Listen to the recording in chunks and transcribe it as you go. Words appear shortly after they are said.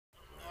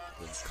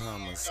Them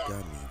commas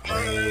got me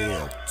way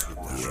up to the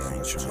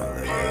ain't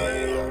tryna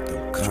lay up. Them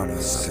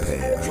commas I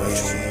pay way to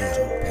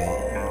pay.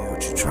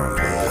 What you tryna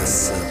pay? I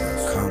said them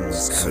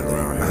commas cut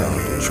around out.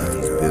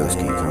 The bills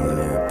keep coming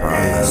in.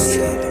 I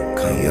said them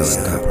commas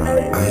got me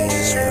way to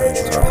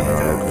pay. All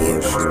that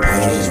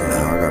bullshit.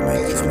 Now I gotta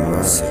make some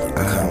money.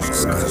 I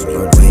just got me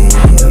way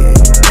up.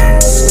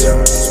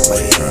 What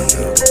you tryna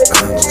do? I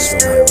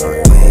just got my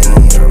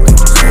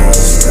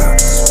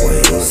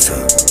way up.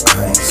 I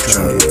ain't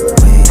tryna get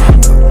way up.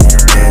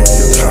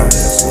 Time to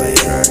lay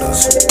up,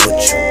 so what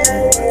you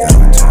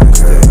wanna do,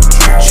 girl?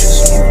 What you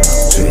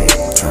wanna do? See,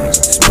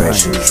 I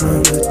ain't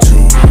tryna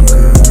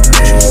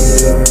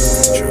lay up.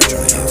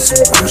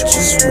 I just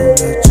wanna pay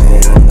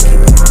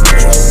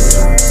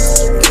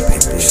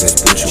up. So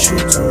what you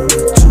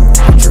wanna do,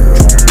 girl?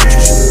 What you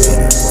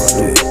wanna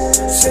do?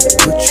 Say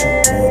what you wanna do, girl. What you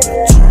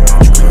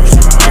wanna do?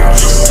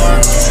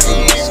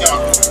 See,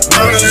 I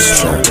ain't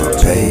tryna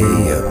lay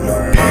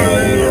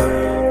up.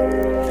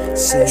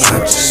 I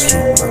just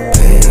want my pay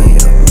up.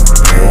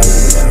 No,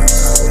 see, I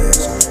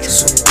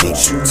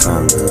ain't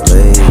tryna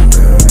lay up,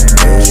 girl.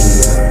 What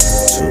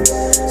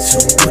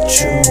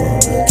you wanna do? Say what you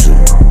wanna do,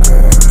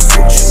 girl.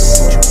 What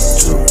you wanna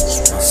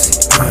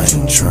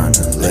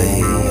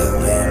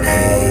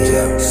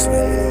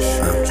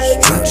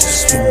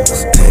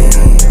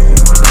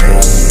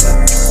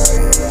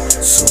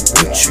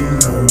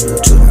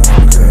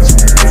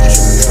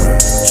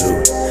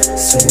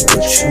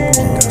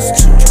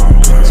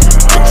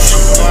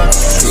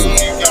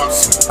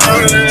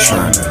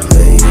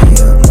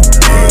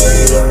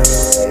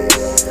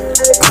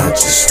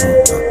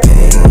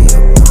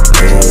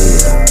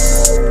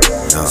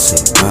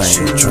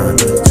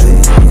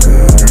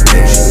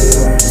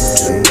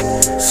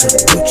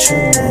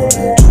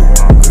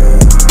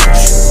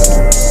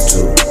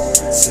do?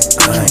 See,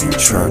 I ain't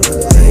tryna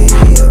lay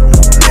up.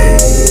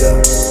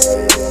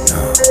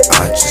 No, I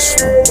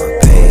just want my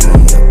pay up.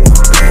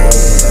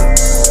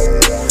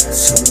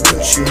 So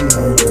what you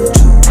wanna do,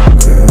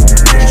 girl?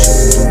 What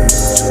you wanna do?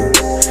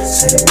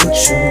 Say what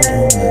you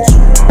wanna do,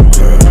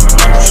 girl.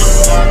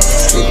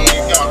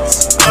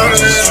 I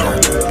just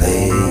tryna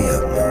lay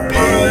up,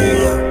 pay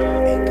up.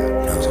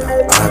 No,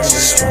 I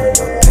just want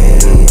my pay up. Say what you wanna do, girl. What you wanna do? Say what you wanna do, girl. What you wanna do? No, I ain't tryna lay up, I just want my pay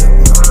up.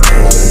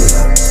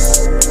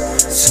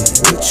 Say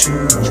what you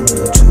wanna do,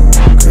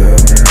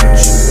 girl.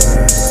 What you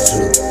wanna do?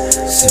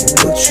 Say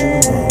what you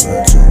wanna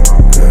do,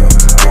 girl.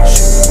 What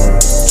you wanna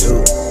do?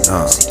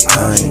 I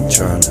ain't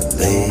tryna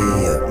lay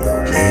up,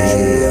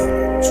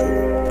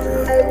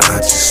 I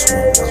just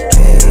want my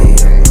pay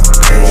up.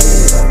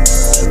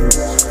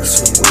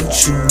 Say what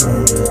you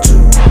wanna do,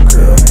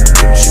 girl.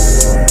 What you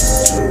wanna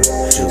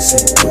do?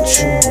 Say what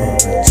you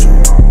wanna do,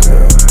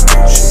 girl.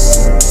 What you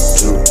wanna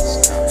do?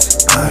 Say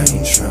I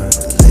ain't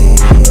tryna lay up,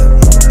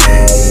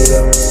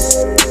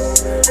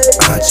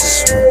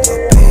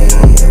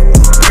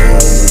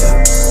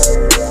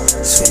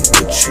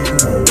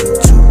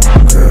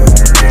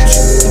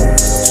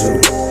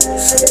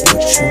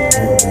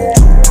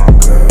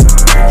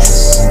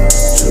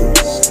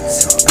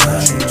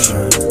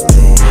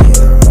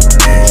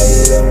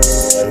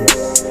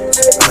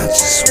 I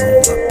just want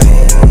my pay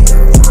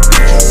up.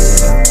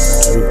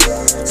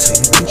 Say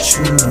what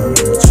you wanna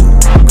do,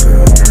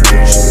 girl.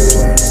 What you wanna do?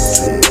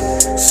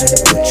 Say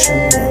what you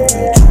wanna do,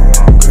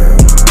 girl.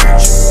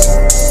 What you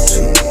wanna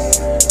do?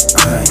 I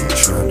ain't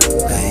tryna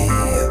lay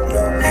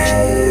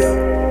up,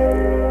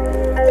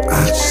 I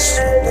just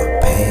want my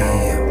pay up,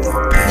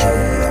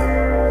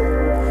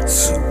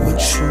 Say what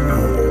you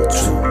wanna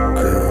do,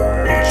 girl.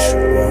 What you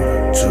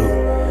wanna do?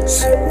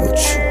 Say what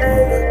you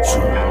wanna do,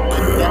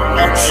 girl.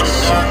 What you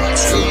wanna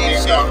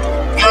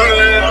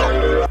do?